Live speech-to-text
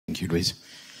Thank you, Louise.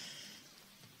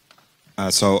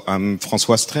 So I'm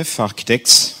François Streff,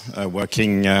 architect,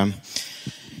 working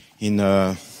in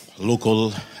a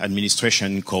local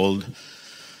administration called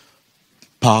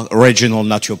Regional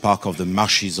Nature Park of the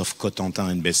Marshes of Cotentin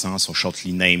and Bessin, so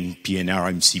shortly named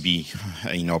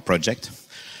PNR-MCB in our project.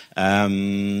 So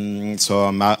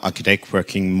I'm an architect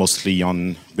working mostly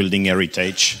on building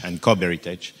heritage and Cobb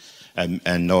heritage,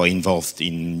 and now involved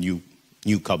in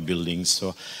new Cobb buildings.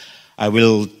 So I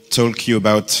will talk you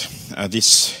about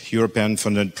this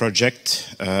European-funded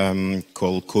project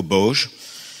called Cobbauge,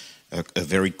 a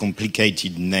very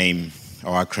complicated name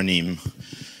or acronym,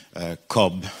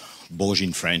 Cobb, Bauge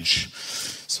in French.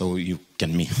 So you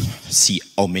can see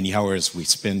how many hours we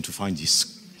spent to find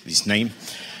this name.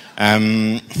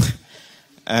 Oh,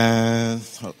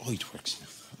 it works.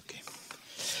 Okay.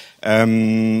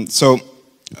 So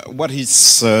what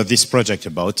is this project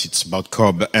about? It's about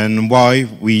Cobb, and why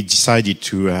we decided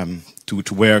to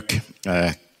work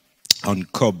on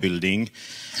Cobb building.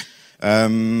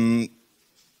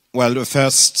 Well, the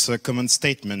first common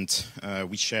statement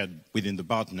we shared within the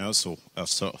partners.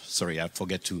 Sorry, I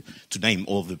forget to name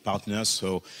all the partners.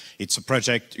 So it's a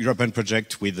project, European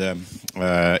project with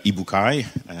IBUCAI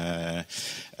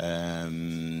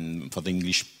for the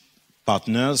English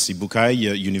partners,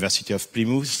 IBUCAI, University of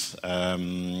Plymouth,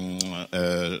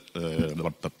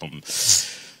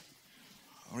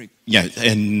 yeah,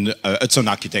 and Hudson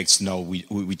Architects now,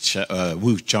 which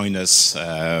will join us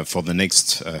for the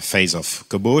next phase of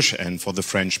Cobbauge. And for the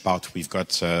French part, we've got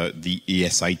the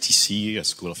ESITC,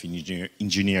 School of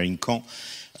Engineering Caen,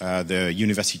 the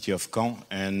University of Caen,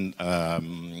 and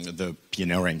the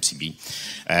PNR-MCB.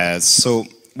 So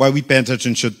why we pay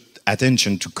attention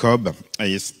to Cobb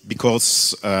is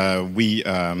because we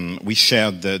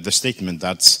shared the statement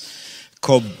that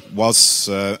Cobb was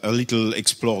a little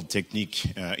explored technique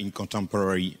in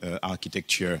contemporary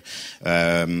architecture,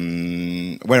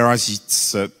 whereas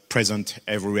it's present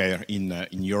everywhere in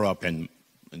Europe and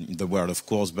in the world, of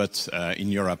course, but in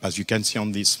Europe, as you can see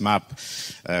on this map,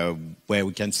 where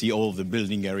we can see all the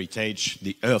building heritage,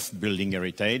 the earth building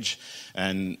heritage,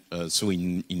 and so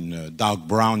in dark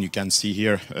brown you can see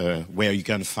here where you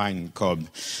can find Cobb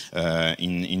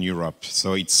in Europe.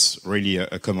 So it's really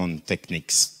a common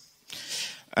technique.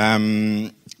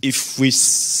 If we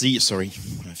see, sorry,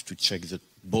 I have to check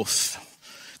both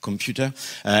computer.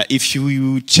 If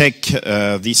you check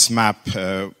this map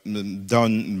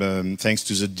done thanks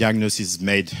to the diagnosis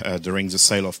made during the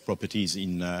sale of properties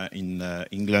in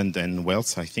England and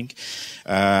Wales, I think,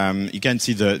 you can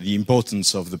see the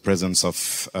importance of the presence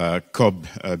of Cobb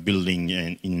building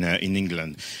in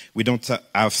England. We don't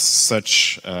have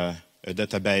such a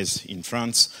database in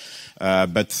France.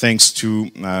 But thanks to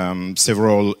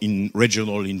several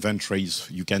regional inventories,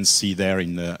 you can see there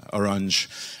in the orange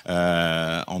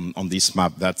on this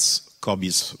map that Cobb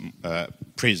is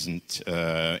present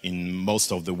in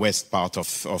most of the west part of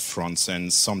France,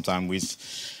 and sometimes with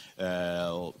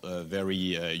a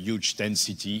very huge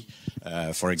density.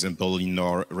 For example, in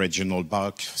our regional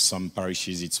park, some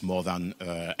parishes, it's more than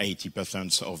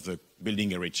 80% of the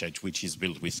building heritage which is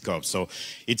built with Cobb. So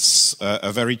it's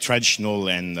a very traditional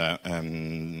and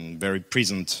very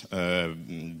present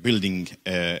building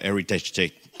heritage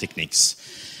techniques.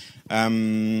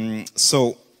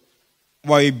 So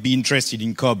why be interested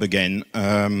in Cobb again?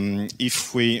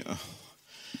 If we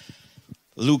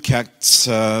look at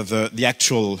the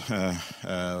actual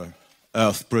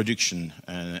earth production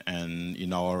and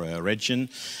in our region,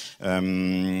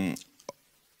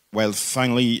 well,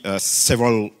 finally,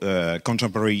 several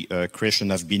contemporary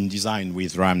creations have been designed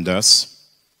with Ramdas.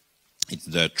 It's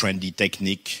the trendy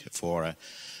technique for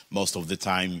most of the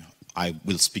time. I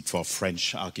will speak for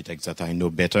French architects that I know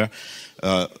better,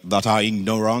 that are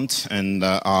ignorant and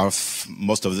are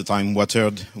most of the time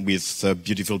watered with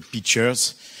beautiful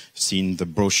pictures seen in the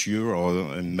brochure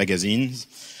or in magazines.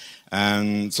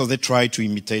 And so they try to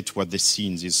imitate what they see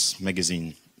in this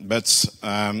magazine. But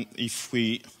if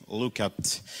we look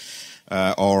at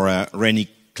our rainy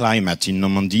climate in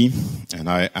Normandy, and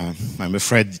I'm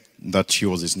afraid that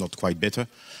yours is not quite better,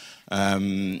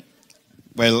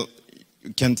 well,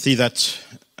 you can see that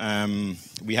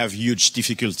we have huge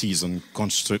difficulties on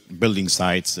building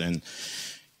sites, and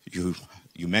you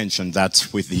mentioned that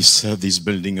with this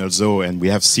building also, and we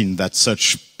have seen that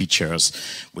such pictures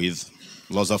with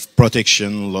lots of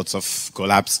protection, lots of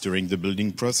collapse during the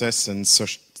building process, and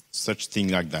such thing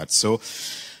like that. So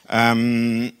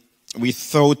we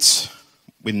thought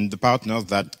with the partners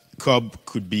that Cobb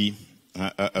could be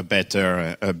a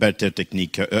better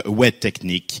technique, a wet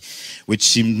technique, which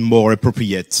seemed more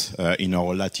appropriate in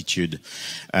our latitude.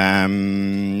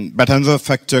 But another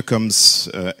factor comes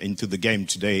into the game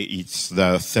today. It's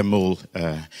the thermal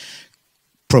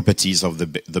properties of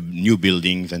the new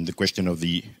buildings and the question of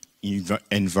the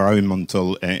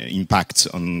environmental impact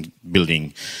on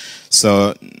building.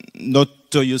 So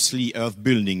notoriously, earth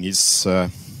building is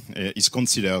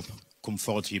considered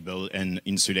comfortable and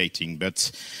insulating,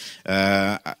 but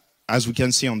as we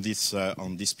can see on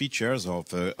these pictures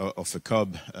of a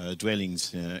cob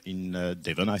dwellings in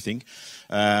Devon, I think,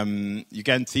 you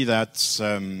can see that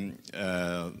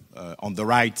on the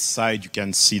right side you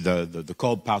can see the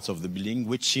cob part of the building,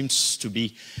 which seems to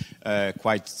be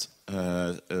quite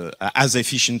as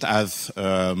efficient as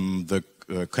the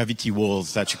cavity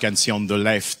walls that you can see on the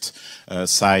left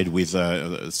side with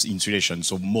insulation,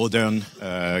 so modern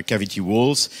cavity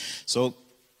walls. So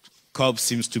cob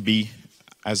seems to be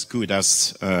as good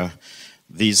as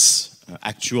these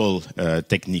actual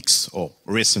techniques or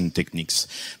recent techniques,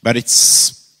 but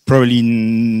it's probably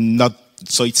not.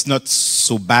 So it's not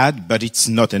so bad, but it's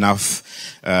not enough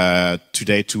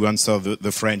today to answer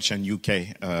the French and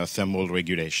UK thermal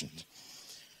regulations.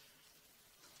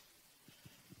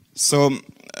 So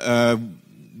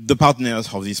the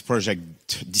partners of this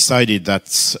project decided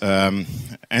that,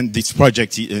 and this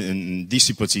project, this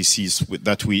hypothesis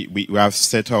that we have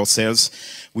set ourselves,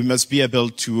 we must be able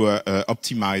to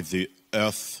optimize the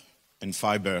earth and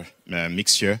fiber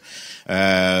mixture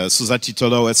so that it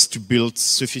allows us to build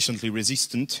sufficiently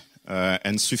resistant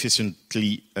and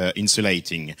sufficiently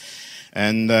insulating.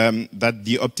 And that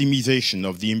the optimization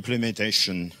of the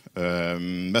implementation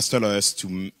must allow us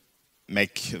to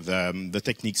make the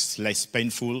techniques less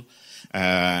painful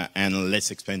and less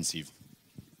expensive.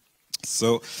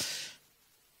 So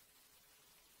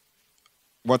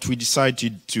what we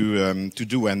decided to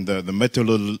do, and the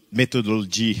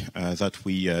methodology that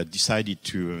we decided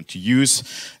to use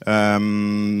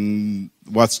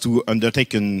was to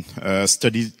undertake and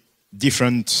study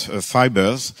different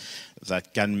fibers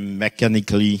that can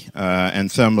mechanically and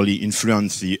thermally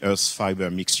influence the earth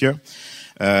fiber mixture,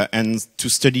 and to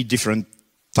study different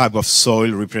type of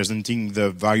soil representing the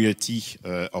variety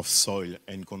of soil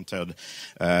encountered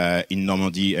in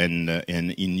Normandy and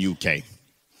in UK.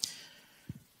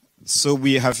 So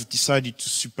we have decided to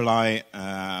supply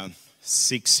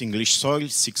 6 English soil,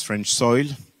 6 French soil,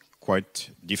 quite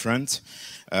different.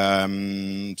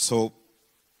 So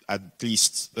at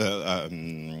least,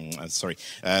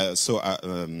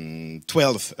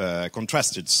 12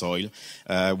 contrasted soil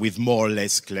with more or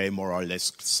less clay, more or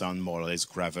less sand, more or less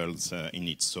gravels in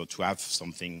it. So to have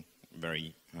something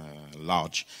very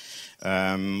large.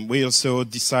 We also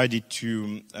decided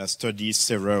to study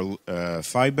several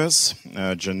fibers,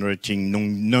 generating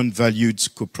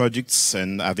non-valued co-products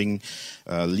and having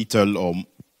little or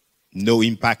no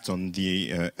impact on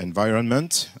the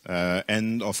environment,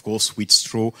 and of course with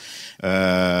straw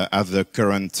as the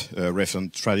current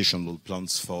reference traditional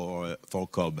plants for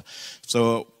cob.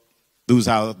 So those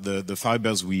are the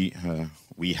fibers we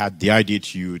had the idea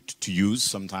to use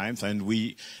sometimes, and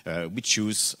we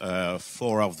choose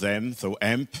 4 of them. So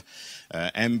hemp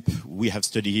we have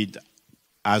studied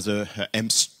as a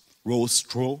hemp raw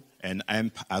straw and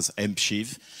hemp as hemp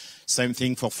sheave. Same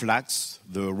thing for flax,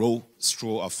 the raw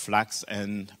straw of flax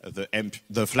and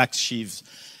the flax sheaves,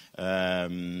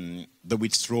 the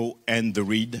wheat straw and the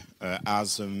reed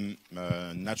as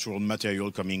natural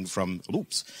material coming from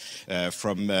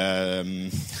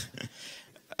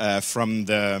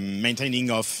the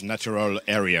maintaining of natural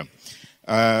area.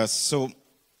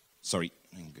 Sorry,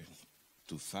 I'm going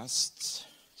too fast.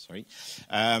 Sorry.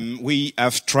 We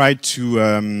have tried to,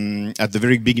 at the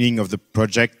very beginning of the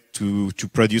project, to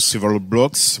produce several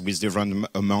blocks with different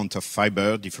amount of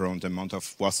fiber, different amount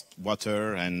of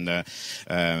water and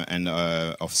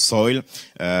of soil,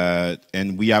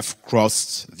 and we have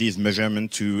crossed this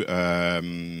measurement to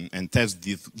and test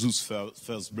those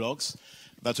first blocks.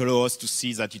 That allow us to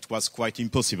see that it was quite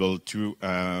impossible to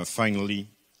finally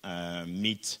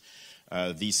meet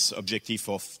this objective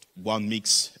of one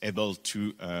mix able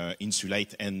to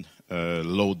insulate and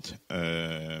load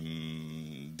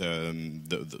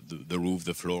the roof,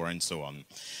 the floor, and so on.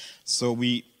 So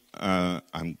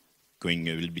I'm going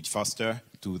a little bit faster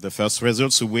to the first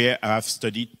result. So we have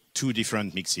studied 2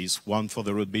 different mixes, one for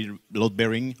the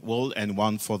load-bearing wall and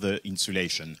one for the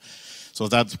insulation. So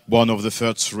that's one of the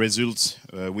first results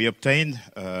we obtained.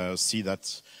 See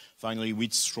that Finally,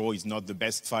 wheat straw is not the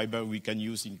best fiber we can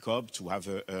use in cob to have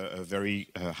a very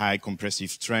high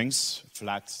compressive strength.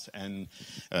 Flax and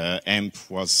hemp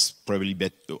was probably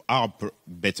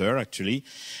better actually.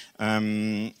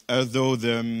 Although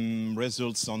the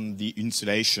results on the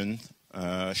insulation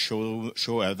show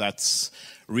that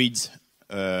reed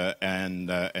and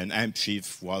hemp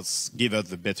sheaf give us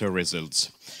the better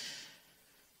results.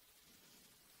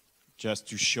 Just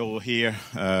to show here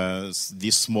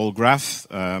this small graph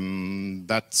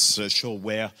that show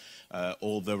where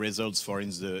all the results for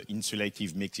the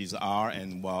insulative mixes are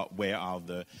and where are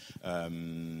the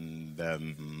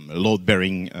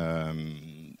load-bearing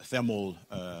thermal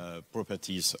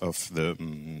properties of the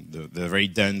very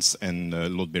dense and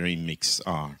load-bearing mix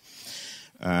are.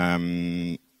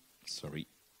 Sorry.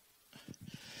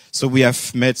 So we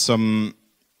have made some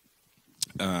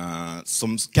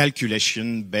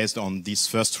calculation based on this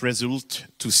first result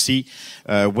to see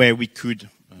where we could.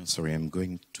 Sorry, I'm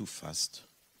going too fast.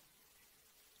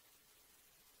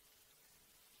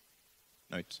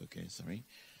 No, it's okay. Sorry.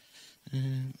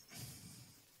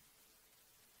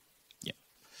 Yeah,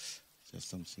 there's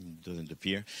something doesn't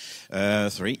appear.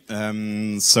 Sorry.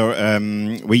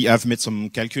 We have made some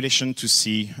calculation to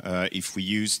see if we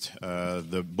used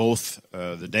both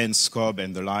the dense cob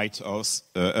and the light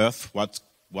earth, what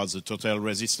was the total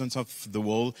resistance of the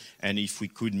wall, and if we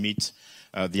could meet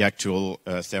the actual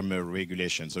thermal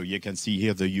regulation. So you can see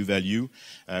here the U value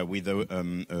with a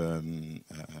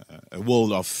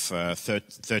wall of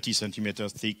 30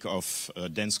 centimeters thick of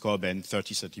dense cob and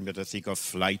 30 centimeters thick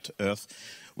of light earth.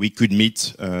 We could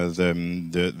meet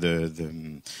the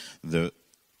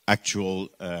actual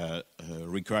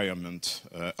requirement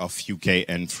of UK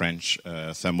and French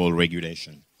thermal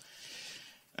regulation.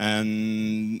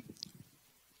 And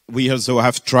we also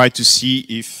have tried to see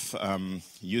if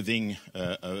using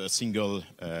a single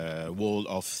wall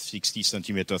of 60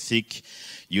 centimeters thick,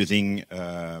 using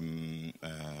a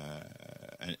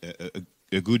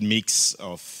good mix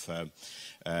of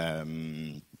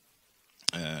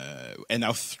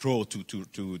enough straw to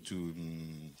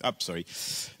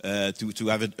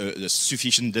have a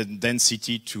sufficient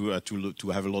density to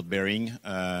have a load bearing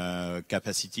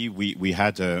capacity. We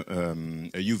had a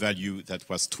U value that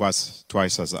was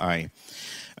twice as high.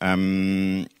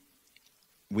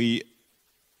 We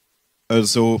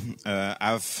also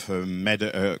have made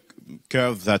a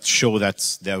curve that show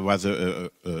that there was a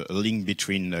link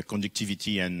between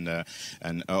conductivity and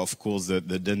of course the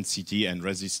density and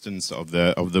resistance of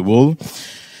the wall.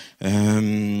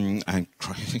 I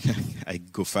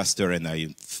go faster and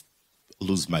I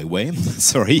lose my way.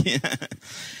 Sorry.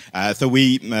 So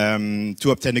we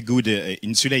to obtain a good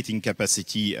insulating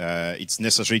capacity, it's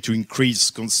necessary to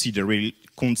increase considerably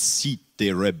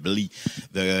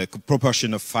the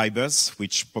proportion of fibers,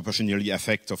 which proportionally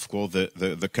affect, of course,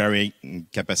 the carrying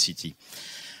capacity.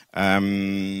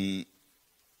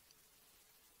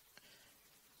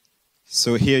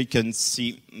 So here you can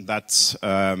see that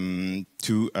I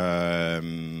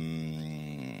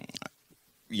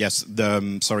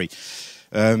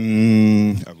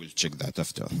will check that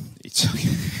after. It's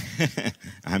okay.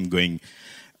 I'm going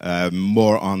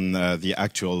more on the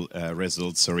actual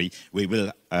results. Sorry, we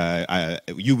will.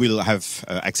 You will have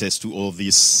access to all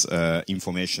this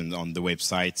information on the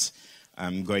website.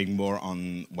 I'm going more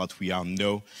on what we are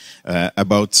know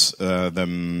about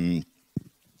the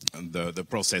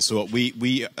process. So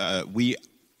we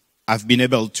have been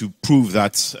able to prove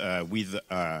that with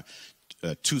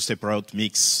two separate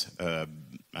mix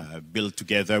built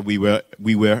together, we were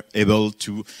able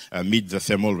to meet the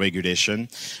thermal regulation.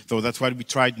 So that's why we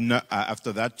tried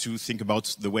after that to think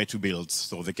about the way to build.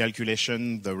 So the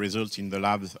calculation, the results in the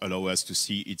lab allow us to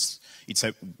see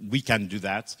we can do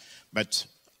that, but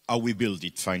how we build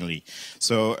it finally.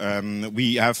 So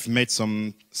we have made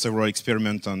several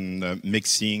experiments on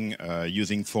mixing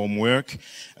using formwork,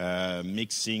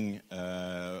 mixing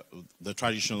the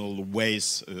traditional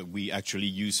ways we actually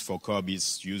use for cob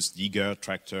is use digger,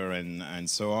 tractor, and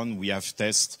so on. We have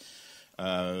tested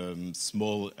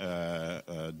small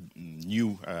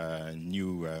new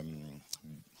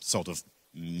sort of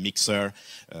mixer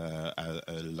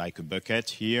like a bucket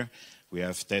here. We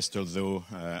have tested also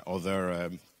other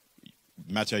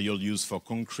material used for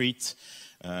concrete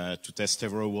to test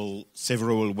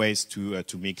several ways to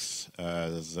mix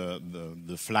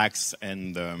the flax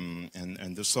and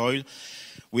the soil.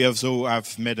 We also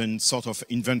have made a sort of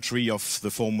inventory of the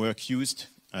formwork used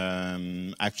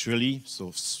actually.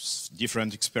 So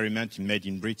different experiments made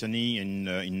in Brittany and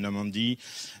in Normandy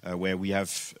where we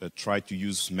have tried to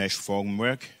use mesh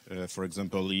formwork. For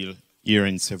example, here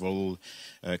in several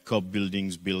COB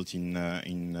buildings built in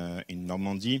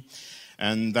Normandy.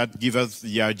 And that gave us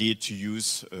the idea to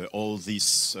use all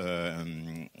this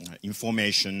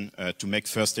information to make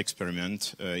first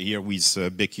experiment. Here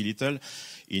with Becky Little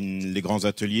in Les Grands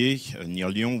Ateliers near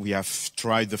Lyon. We have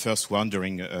tried the first one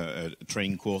during a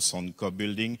training course on COB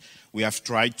building. We have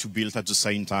tried to build at the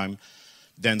same time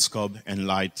dense COB and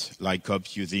light COB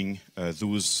using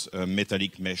those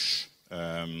metallic mesh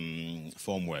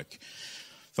formwork.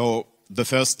 So the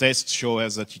first test showed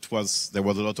us that there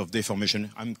was a lot of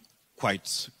deformation. I'm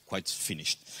quite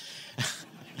finished.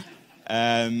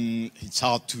 It's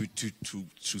hard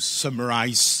to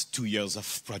summarize 2 years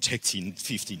of project in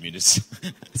 15 minutes.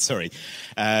 Sorry.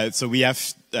 So we have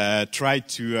tried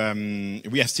to,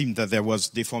 we have seen that there was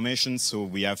deformation, so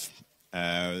we have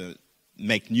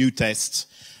make new tests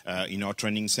in our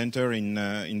training center in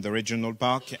the regional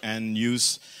park and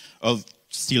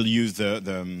still use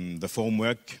the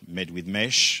formwork made with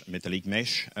mesh, metallic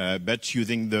mesh, but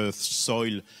using the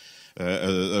soil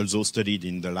also studied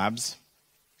in the labs.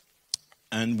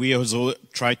 And we also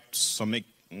tried to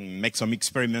make some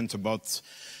experiment about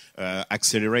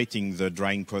accelerating the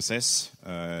drying process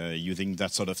using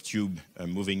that sort of tube,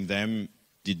 moving them.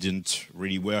 Didn't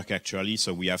really work actually,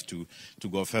 so we have to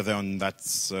go further on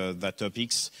that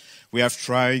topics. We have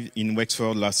tried in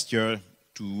Wexford last year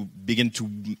to begin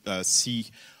to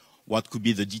see what could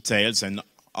be the details and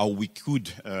how we could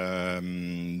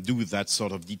do that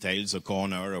sort of details, a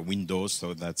corner, a window,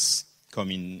 so that's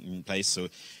come in place. So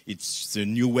it's a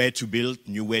new way to build,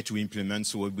 new way to implement,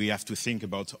 so we have to think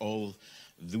about all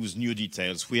those new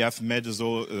details. We have made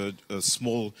also a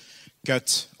small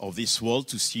cut of this wall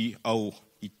to see how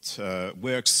it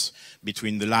works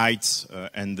between the light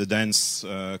and the dense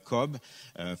COB.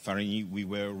 Finally, we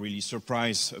were really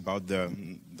surprised about the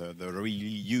really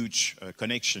huge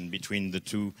connection between the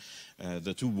two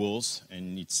walls,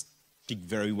 and it stick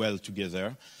very well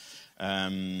together.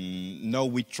 Now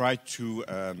we try to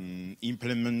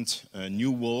implement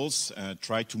new walls,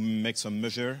 try to make some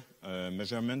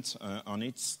measurement on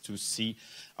it to see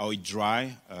how it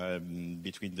dry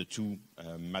between the two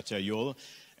material.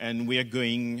 And we are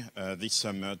going this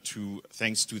summer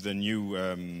thanks to the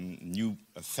new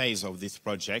phase of this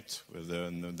project,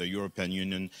 the European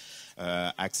Union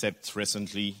accept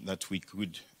recently that we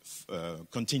could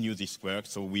continue this work.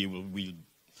 So we'll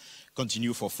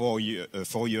continue for 4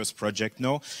 years project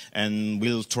now, and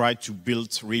we'll try to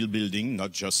build real building,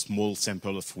 not just small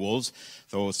sample of walls.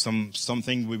 So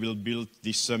something we will build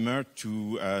this summer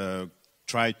to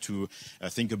try to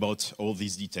think about all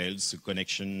these details, the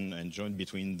connection and joint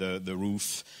between the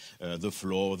roof, the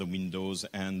floor, the windows,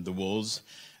 and the walls.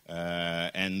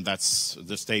 And that's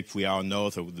the step we are now.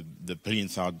 So the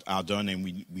plinths are done, and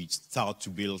we start to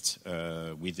build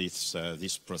with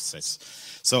this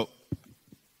process. So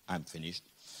I'm finished.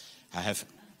 I have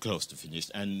close to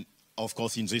finished. And of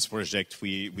course, in this project,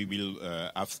 we will,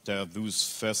 after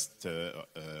those first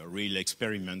real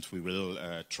experiments, we will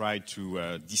try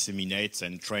to disseminate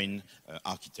and train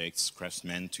architects,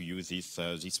 craftsmen to use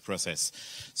this process.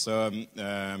 So,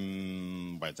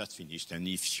 well, that's finished. And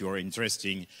if you're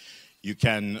interested, you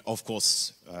can, of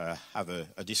course, have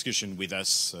a discussion with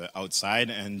us outside,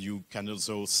 and you can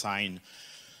also sign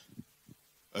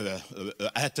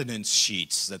attendance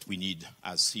sheets that we need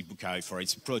as Ibukai for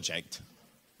its project.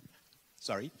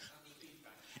 Sorry?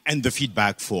 And the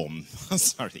feedback form.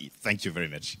 Sorry. Thank you very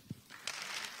much.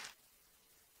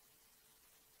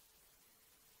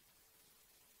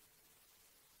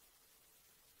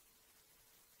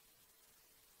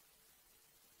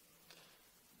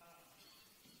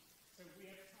 So we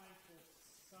have time for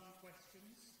some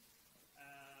questions.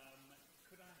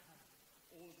 Could I have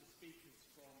all the speakers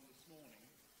from this morning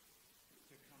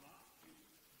to come up?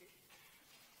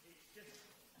 It's just